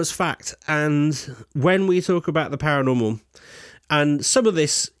present them as fact. And when we talk about the paranormal, and some of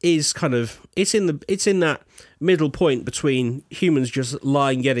this is kind of, it's in that middle point between humans just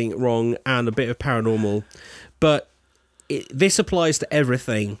lying, getting it wrong, and a bit of paranormal. But this applies to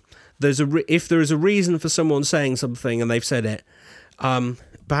everything. If there is a reason for someone saying something and they've said it,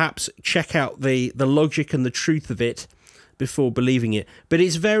 perhaps check out the logic and the truth of it before believing it. But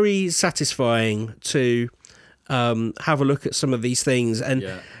it's very satisfying to have a look at some of these things.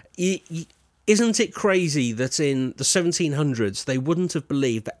 And isn't it crazy that in the 1700s they wouldn't have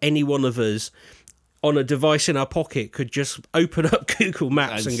believed that any one of us on a device in our pocket could just open up Google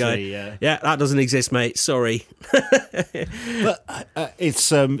Maps and go, that doesn't exist, mate, sorry. But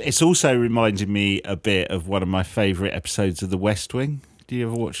it's also reminded me a bit of one of my favourite episodes of The West Wing. Do you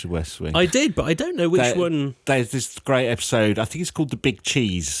ever watch The West Wing? I did, but I don't know which one. There's this great episode, I think it's called The Big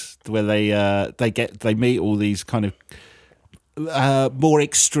Cheese, where they meet all these kind of more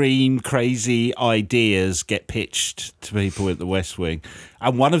extreme, crazy ideas get pitched to people at the West Wing.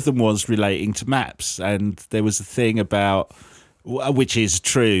 And one of them was relating to maps. And there was a thing about, which is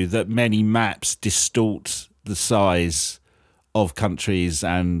true, that many maps distort the size of countries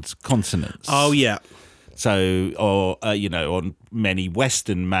and continents. Oh, yeah. So, on many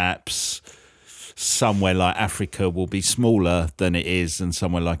Western maps, somewhere like Africa will be smaller than it is, and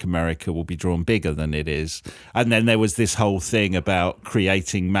somewhere like America will be drawn bigger than it is. And then there was this whole thing about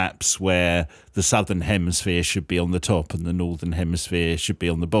creating maps where the southern hemisphere should be on the top and the northern hemisphere should be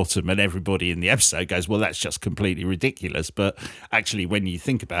on the bottom. And everybody in the episode goes, well, that's just completely ridiculous. But actually, when you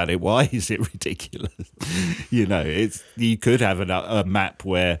think about it, why is it ridiculous? You could have a map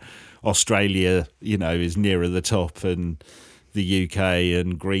where Australia, is nearer the top and the UK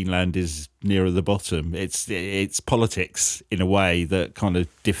and Greenland is nearer the bottom. It's politics in a way that kind of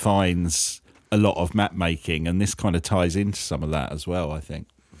defines a lot of map making, and this kind of ties into some of that as well, I think.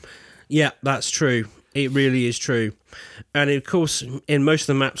 Yeah, that's true. It really is true. And of course, in most of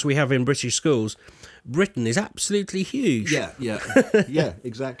the maps we have in British schools, Britain is absolutely huge. Yeah,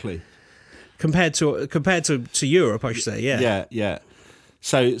 exactly. Compared to Europe, I should say. Yeah.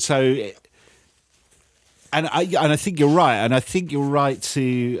 So, and I think you're right, and I think you're right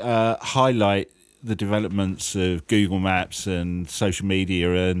to highlight the developments of Google Maps and social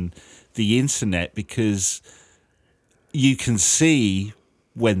media and the internet, because you can see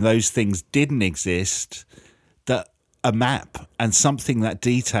when those things didn't exist that a map and something that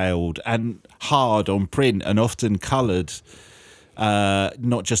detailed and hard on print and often coloured,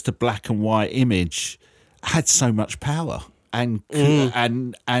 not just a black and white image, had so much power and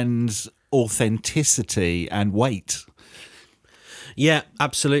authenticity and weight. Yeah,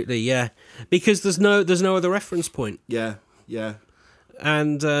 absolutely. Yeah, because there's no other reference point. Yeah.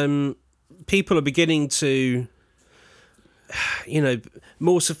 And people are beginning to,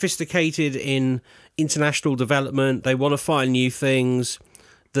 more sophisticated in international development. They want to find new things.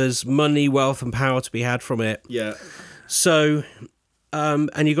 There's money, wealth, and power to be had from it. Yeah. So,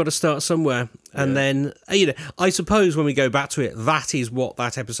 and you've got to start somewhere. And then, I suppose when we go back to it, that is what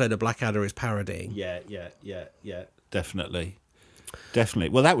that episode of Blackadder is parodying. Yeah. Definitely.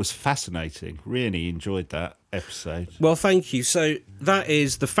 Well, that was fascinating. Really enjoyed that episode. Well, thank you. So that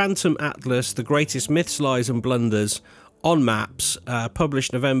is The Phantom Atlas, The Greatest Myths, Lies and Blunders on Maps,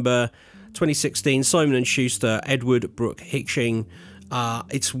 published November 2016, Simon & Schuster, Edward Brooke Hitching.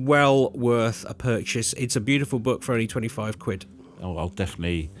 It's well worth a purchase. It's a beautiful book for only 25 quid. Oh, I'll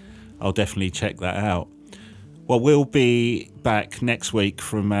definitely check that out. Well, we'll be back next week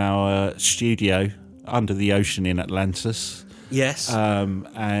from our studio under the ocean in Atlantis. Yes.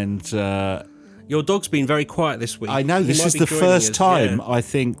 And your dog's been very quiet this week. I know, this is the first time I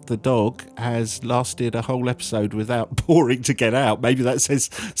think the dog has lasted a whole episode without boring to get out. Maybe that says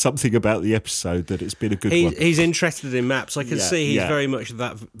something about the episode, that it's been a good one. He's interested in maps. I can see he's very much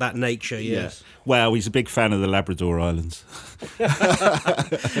that nature, yes. Yeah. Well, he's a big fan of the Labrador Islands.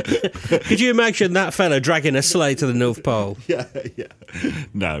 Could you imagine that fella dragging a sleigh to the North Pole? Yeah.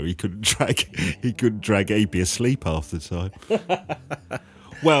 No, he couldn't drag He'd be asleep half the time.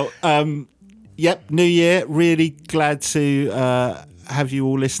 Well, yep, New Year. Really glad to have you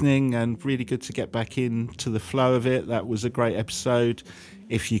all listening, and really good to get back into the flow of it. That was a great episode.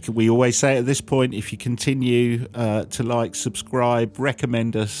 We always say at this point, if you continue to like, subscribe,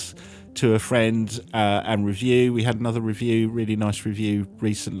 recommend us to a friend, and review. We had another review, really nice review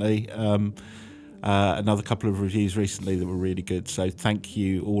recently. Another couple of reviews recently that were really good. So thank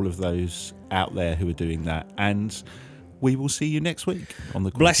you, all of those out there who are doing that. And we will see you next week on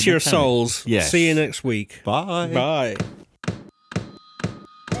the Bless your Mechanic. souls. Yes. See you next week. Bye. Bye.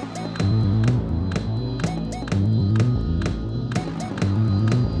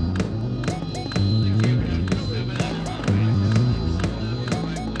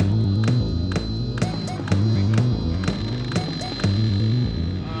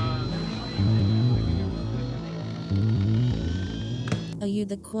 Are you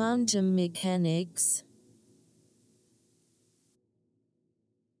the quantum mechanics?